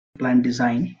plant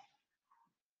design.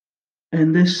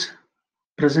 In this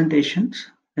presentations,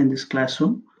 in this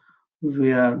classroom,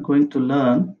 we are going to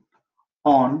learn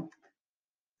on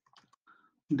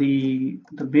the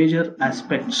major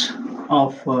aspects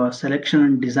of selection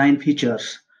and design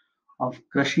features of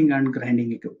crushing and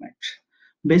grinding equipment.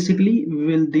 Basically, we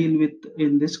will deal with,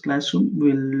 in this classroom,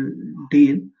 we'll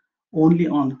deal only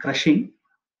on crushing,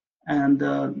 and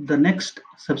the next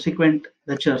subsequent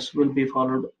lectures will be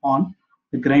followed on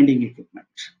the grinding equipment.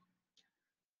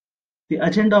 The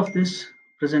agenda of this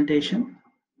presentation: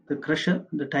 the crusher,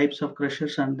 the types of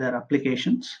crushers and their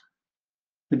applications,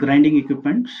 the grinding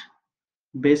equipment,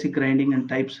 basic grinding and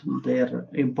types, their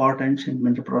importance in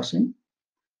mineral processing,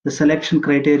 the selection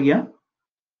criteria,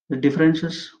 the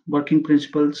differences, working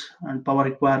principles and power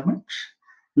requirements,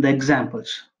 the examples.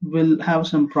 We'll have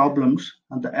some problems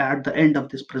at the end of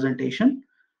this presentation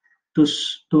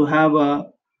to have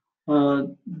a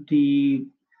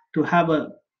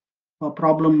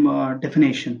problem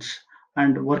definitions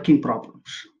and working problems.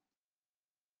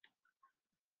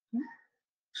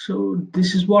 So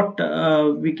this is what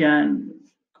we can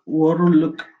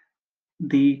overlook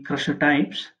the crusher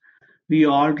types. We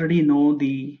already know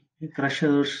the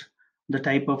crushers, the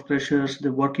type of crushers,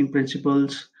 the working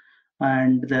principles,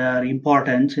 and their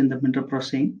importance in the mineral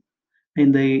processing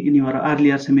in your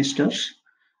earlier semesters.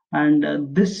 And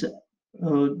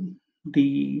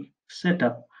the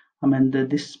setup,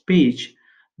 this page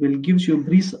will give you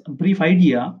a brief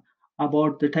idea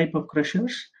about the type of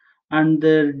crushers and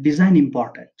their design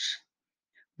importance.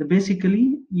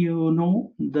 Basically,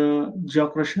 the jaw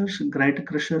crushers, grinder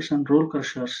crushers, and roll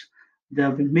crushers, they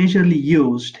have been majorly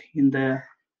used in the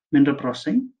mineral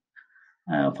processing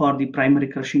for the primary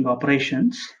crushing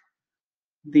operations.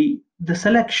 The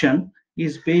selection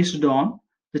is based on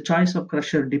the choice of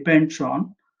crusher depends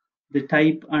on the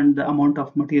type and the amount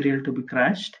of material to be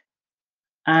crushed,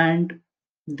 and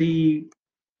the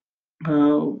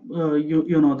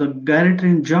the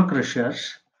Garrettine jaw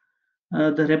crushers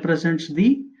that represents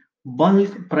the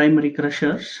bulk primary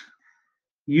crushers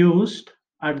used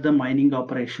at the mining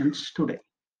operations today.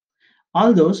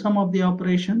 Although some of the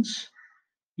operations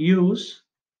use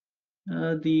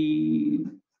the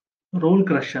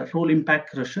roll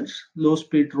impact crushers, low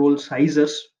speed roll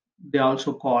sizers, they are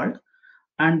also called,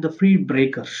 and the feeder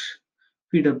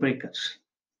breakers.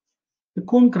 The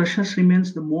cone crushers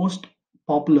remains the most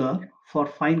popular for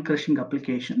fine crushing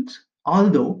applications,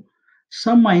 although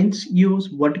some mines use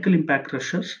vertical impact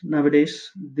crushers.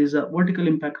 Nowadays, these vertical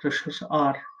impact crushers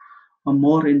are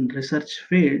more in research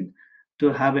field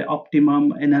to have an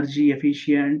optimum energy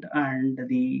efficient and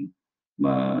the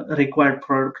required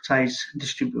product size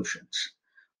distributions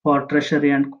for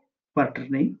tertiary and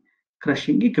quaternary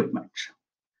crushing equipment.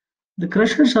 The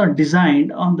crushers are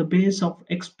designed on the base of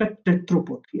expected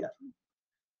throughput here.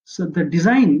 So the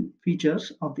design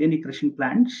features of any crushing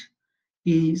plants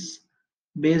is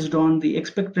based on the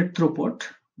expected throughput.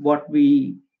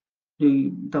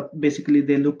 Basically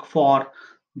they look for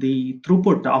the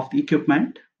throughput of the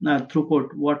equipment,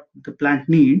 what the plant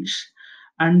needs,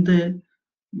 and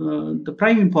the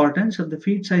prime importance of the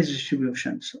feed size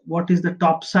distributions. What is the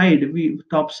top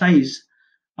size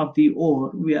of the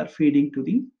ore we are feeding to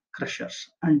the crushers,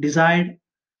 and desired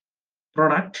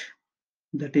product,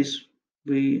 that is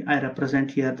I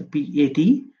represent here the PAT,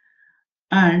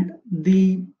 and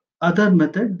the other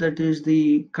method, that is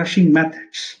the crushing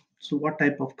methods. So what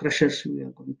type of crushers we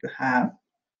are going to have,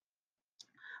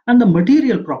 and the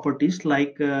material properties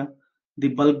like the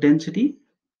bulk density,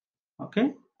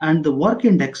 okay, and the work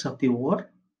index of the ore.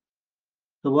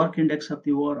 The work index of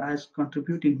the ore is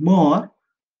contributing more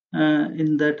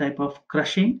in the type of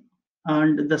crushing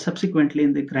and subsequently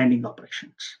in the grinding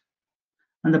operations,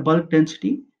 and the bulk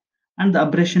density and the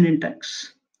abrasion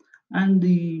index and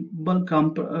the bulk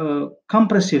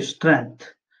compressive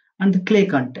strength and the clay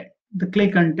content. The clay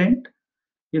content,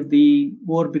 if the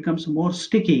ore becomes more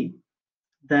sticky,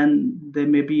 then there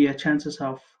may be a chances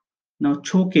of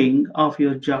choking of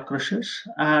your jaw crushers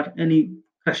or any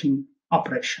crushing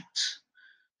operations.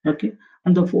 Okay,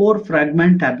 and the ore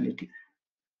fragmentability.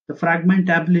 The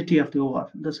fragmentability of the ore.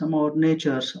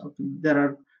 There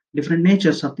are different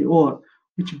natures of the ore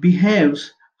which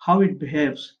behaves, how it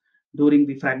behaves during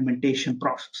the fragmentation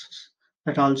processes.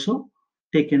 That also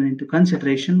taken into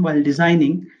consideration while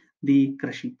designing the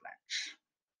crushing plants.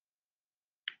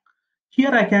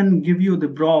 Here I can give you the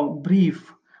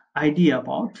brief idea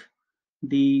about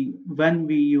when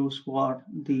we use for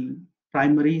the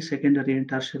primary, secondary, and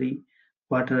tertiary,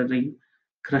 quaternary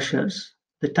crushers.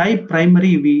 The type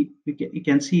primary, you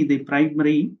can see the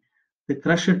primary, the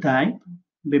crusher type.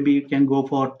 Maybe you can go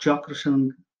for jaw crusher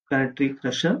and quaternary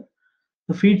crusher.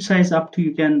 The feed size up to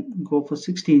you can go for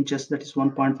 60 inches, that is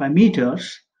 1.5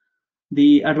 meters.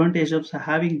 The advantage of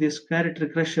having these gyratory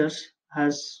crushers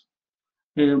has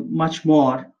much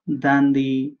more than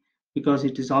the, because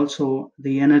it is also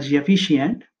the energy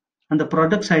efficient. On the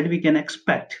product side, we can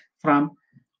expect from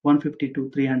 150 to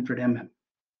 300 mm.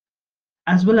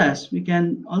 As well as we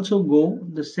can also go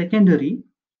the secondary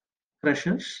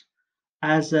crushers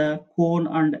as a cone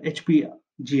and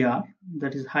HPGR,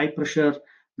 that is high pressure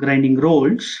grinding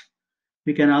rolls.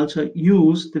 We can also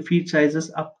use the feed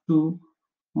sizes up to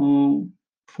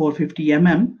 450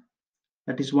 mm,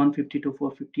 that is 150 to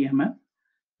 450 mm.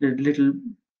 The little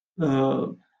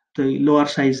the lower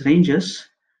size ranges,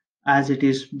 as it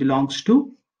is belongs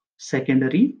to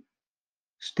secondary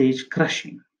stage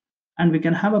crushing, and we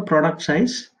can have a product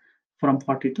size from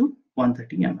 40 to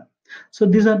 130 mm. So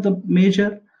these are the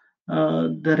major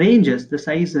the ranges, the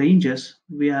size ranges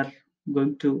we are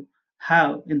going to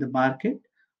have in the market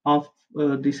of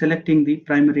the selecting the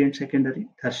primary and secondary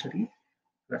tertiary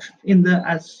crushers. In the,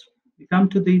 as we come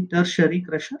to the tertiary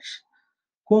crushers,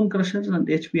 cone crushers and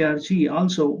HPRG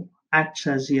also acts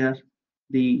as here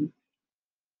the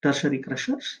tertiary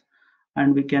crushers,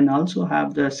 and we can also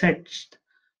have the sets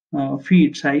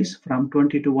feed size from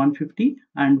 20 to 150,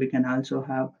 and we can also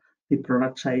have the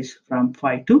product size from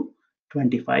 5 to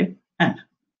 25 mm.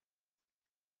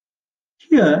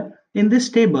 Here in this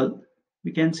table,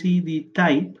 we can see the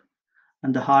type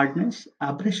and the hardness,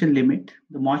 abrasion limit,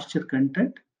 the moisture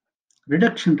content,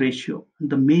 reduction ratio, and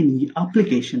the main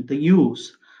application, the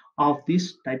use of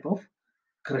this type of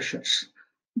crushers.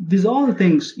 These all the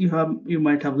things you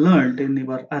might have learned in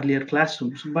your earlier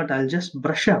classrooms, but I'll just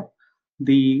brush up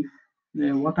the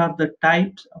what are the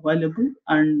types available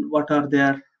and what are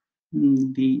their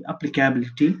the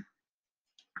applicability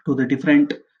to the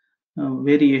different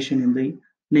variation in the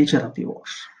nature of the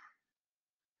ores.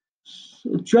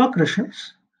 So jaw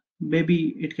crushers, maybe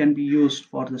it can be used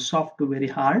for the soft to very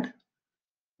hard,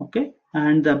 okay,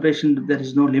 and the abrasion there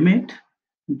is no limit.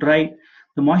 Dry,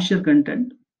 the moisture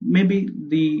content, maybe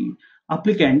the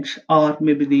applicants or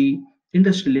maybe the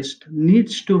industrialist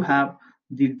needs to have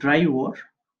the dry ore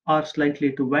or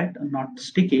slightly to wet and not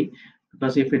sticky,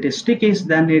 because if it is sticky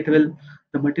then it will,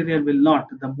 the material will not,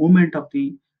 the movement of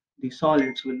the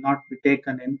solids will not be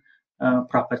taken in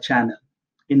proper channel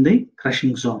in the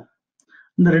crushing zone.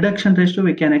 The reduction ratio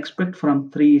we can expect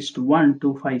from 3:1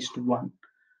 to 5:1,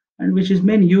 and which is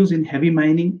main used in heavy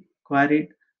mining, quarry,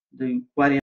 the quarry